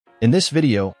In this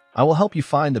video, I will help you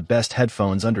find the best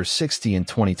headphones under $60 in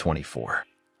 2024.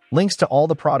 Links to all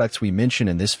the products we mention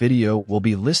in this video will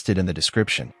be listed in the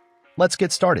description. Let's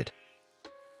get started.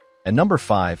 At number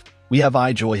 5, we have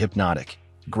iJoy Hypnotic,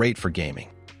 great for gaming.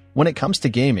 When it comes to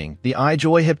gaming, the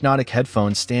iJoy Hypnotic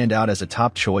headphones stand out as a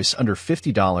top choice under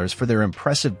 $50 for their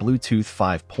impressive Bluetooth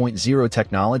 5.0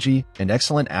 technology and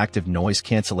excellent active noise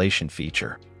cancellation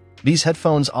feature. These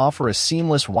headphones offer a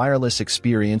seamless wireless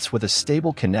experience with a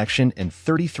stable connection and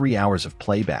 33 hours of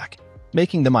playback,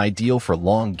 making them ideal for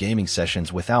long gaming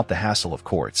sessions without the hassle of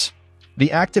cords.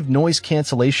 The active noise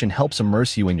cancellation helps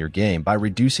immerse you in your game by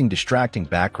reducing distracting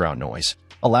background noise,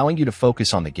 allowing you to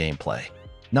focus on the gameplay.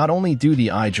 Not only do the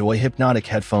iJoy Hypnotic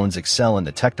headphones excel in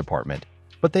the tech department,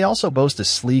 but they also boast a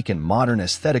sleek and modern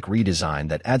aesthetic redesign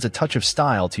that adds a touch of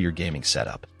style to your gaming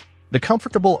setup. The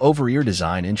comfortable over-ear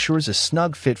design ensures a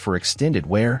snug fit for extended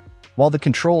wear, while the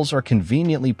controls are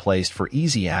conveniently placed for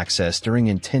easy access during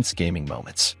intense gaming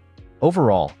moments.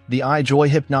 Overall, the iJoy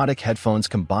Hypnotic headphones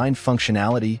combine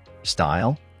functionality,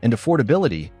 style, and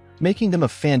affordability, making them a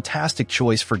fantastic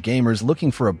choice for gamers looking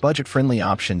for a budget-friendly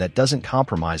option that doesn't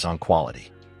compromise on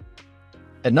quality.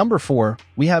 At number 4,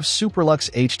 we have Superlux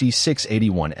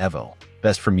HD681 Evo,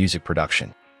 best for music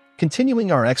production.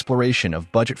 Continuing our exploration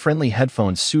of budget-friendly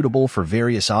headphones suitable for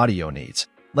various audio needs,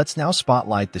 let's now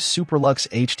spotlight the Superlux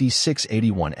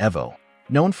HD681 Evo,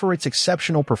 known for its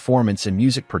exceptional performance in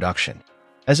music production.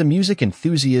 As a music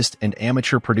enthusiast and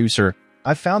amateur producer,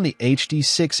 I've found the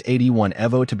HD681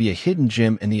 Evo to be a hidden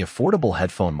gem in the affordable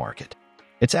headphone market.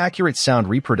 Its accurate sound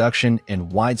reproduction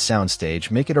and wide soundstage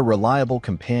make it a reliable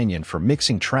companion for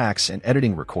mixing tracks and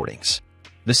editing recordings.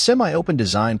 The semi-open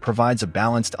design provides a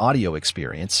balanced audio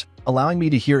experience, allowing me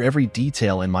to hear every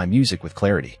detail in my music with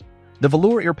clarity. The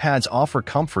velour earpads offer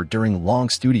comfort during long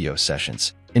studio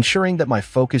sessions, ensuring that my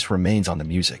focus remains on the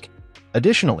music.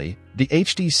 Additionally, the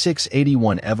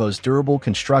HD681 Evo's durable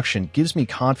construction gives me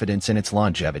confidence in its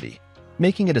longevity,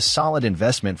 making it a solid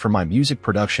investment for my music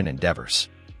production endeavors.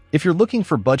 If you're looking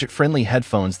for budget-friendly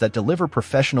headphones that deliver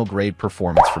professional-grade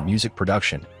performance for music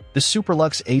production, the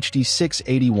Superlux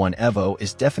HD681 Evo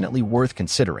is definitely worth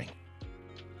considering.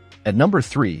 At number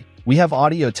 3, we have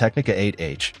Audio-Technica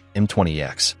 8H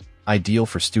M20X, ideal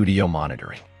for studio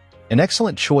monitoring. An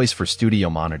excellent choice for studio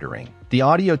monitoring, the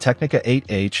Audio-Technica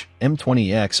 8H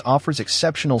M20X offers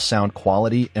exceptional sound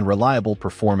quality and reliable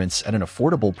performance at an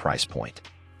affordable price point.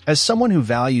 As someone who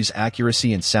values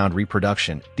accuracy and sound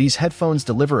reproduction, these headphones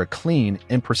deliver a clean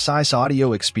and precise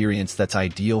audio experience that's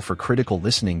ideal for critical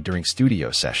listening during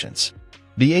studio sessions.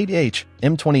 The 8H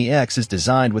M20X is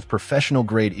designed with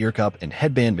professional-grade earcup and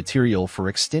headband material for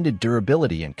extended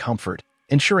durability and comfort,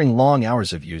 ensuring long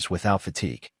hours of use without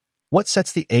fatigue. What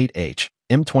sets the 8H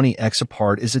M20X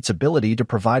apart is its ability to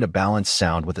provide a balanced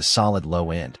sound with a solid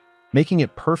low end, making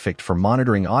it perfect for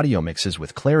monitoring audio mixes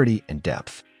with clarity and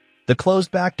depth. The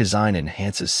closed-back design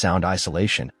enhances sound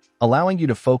isolation, allowing you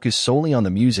to focus solely on the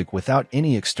music without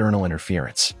any external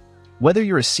interference. Whether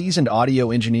you're a seasoned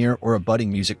audio engineer or a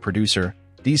budding music producer,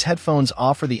 these headphones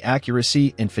offer the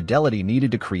accuracy and fidelity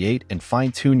needed to create and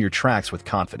fine-tune your tracks with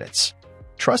confidence.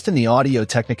 Trust in the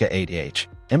Audio-Technica 8H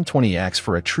M20X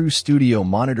for a true studio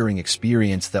monitoring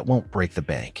experience that won't break the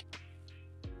bank.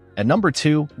 At number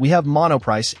 2, we have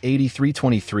Monoprice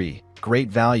 8323, great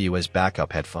value as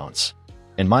backup headphones.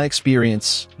 In my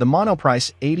experience, the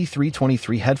Monoprice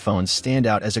 8323 headphones stand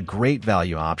out as a great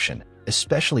value option,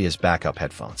 especially as backup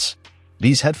headphones.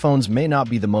 These headphones may not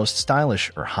be the most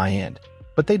stylish or high-end,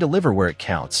 but they deliver where it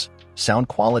counts: sound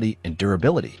quality and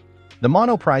durability. The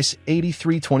Monoprice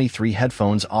 8323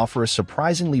 headphones offer a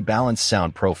surprisingly balanced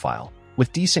sound profile,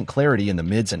 with decent clarity in the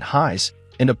mids and highs,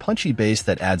 and a punchy bass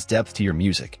that adds depth to your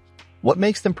music. What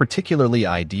makes them particularly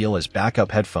ideal as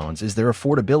backup headphones is their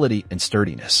affordability and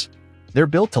sturdiness. They're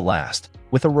built to last,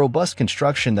 with a robust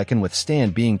construction that can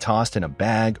withstand being tossed in a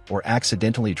bag or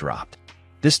accidentally dropped.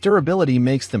 This durability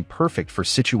makes them perfect for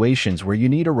situations where you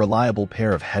need a reliable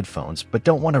pair of headphones but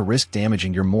don't want to risk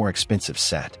damaging your more expensive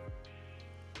set.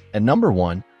 At number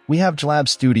 1, we have JLab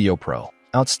Studio Pro,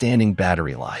 outstanding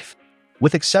battery life.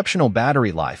 With exceptional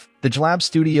battery life, the JLab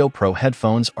Studio Pro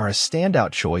headphones are a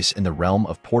standout choice in the realm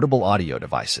of portable audio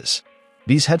devices.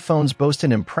 These headphones boast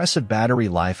an impressive battery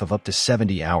life of up to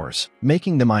 70 hours,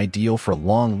 making them ideal for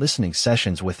long listening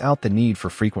sessions without the need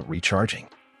for frequent recharging.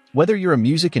 Whether you're a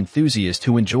music enthusiast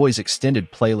who enjoys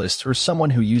extended playlists or someone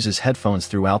who uses headphones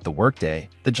throughout the workday,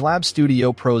 the JLab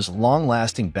Studio Pro's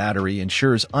long-lasting battery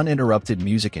ensures uninterrupted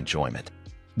music enjoyment.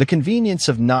 The convenience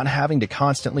of not having to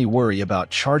constantly worry about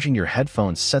charging your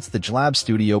headphones sets the JLab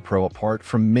Studio Pro apart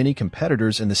from many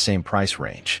competitors in the same price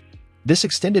range. This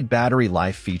extended battery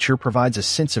life feature provides a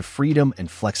sense of freedom and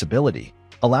flexibility,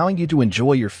 allowing you to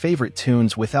enjoy your favorite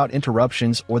tunes without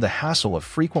interruptions or the hassle of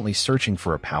frequently searching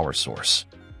for a power source.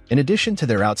 In addition to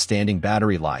their outstanding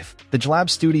battery life, the JLab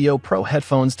Studio Pro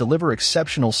headphones deliver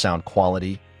exceptional sound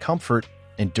quality, comfort,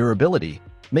 and durability,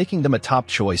 making them a top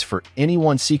choice for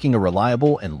anyone seeking a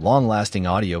reliable and long-lasting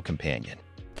audio companion.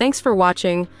 Thanks for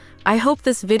watching. I hope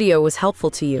this video was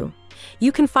helpful to you.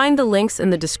 You can find the links in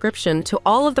the description to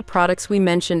all of the products we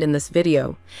mentioned in this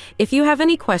video. If you have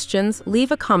any questions,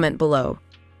 leave a comment below.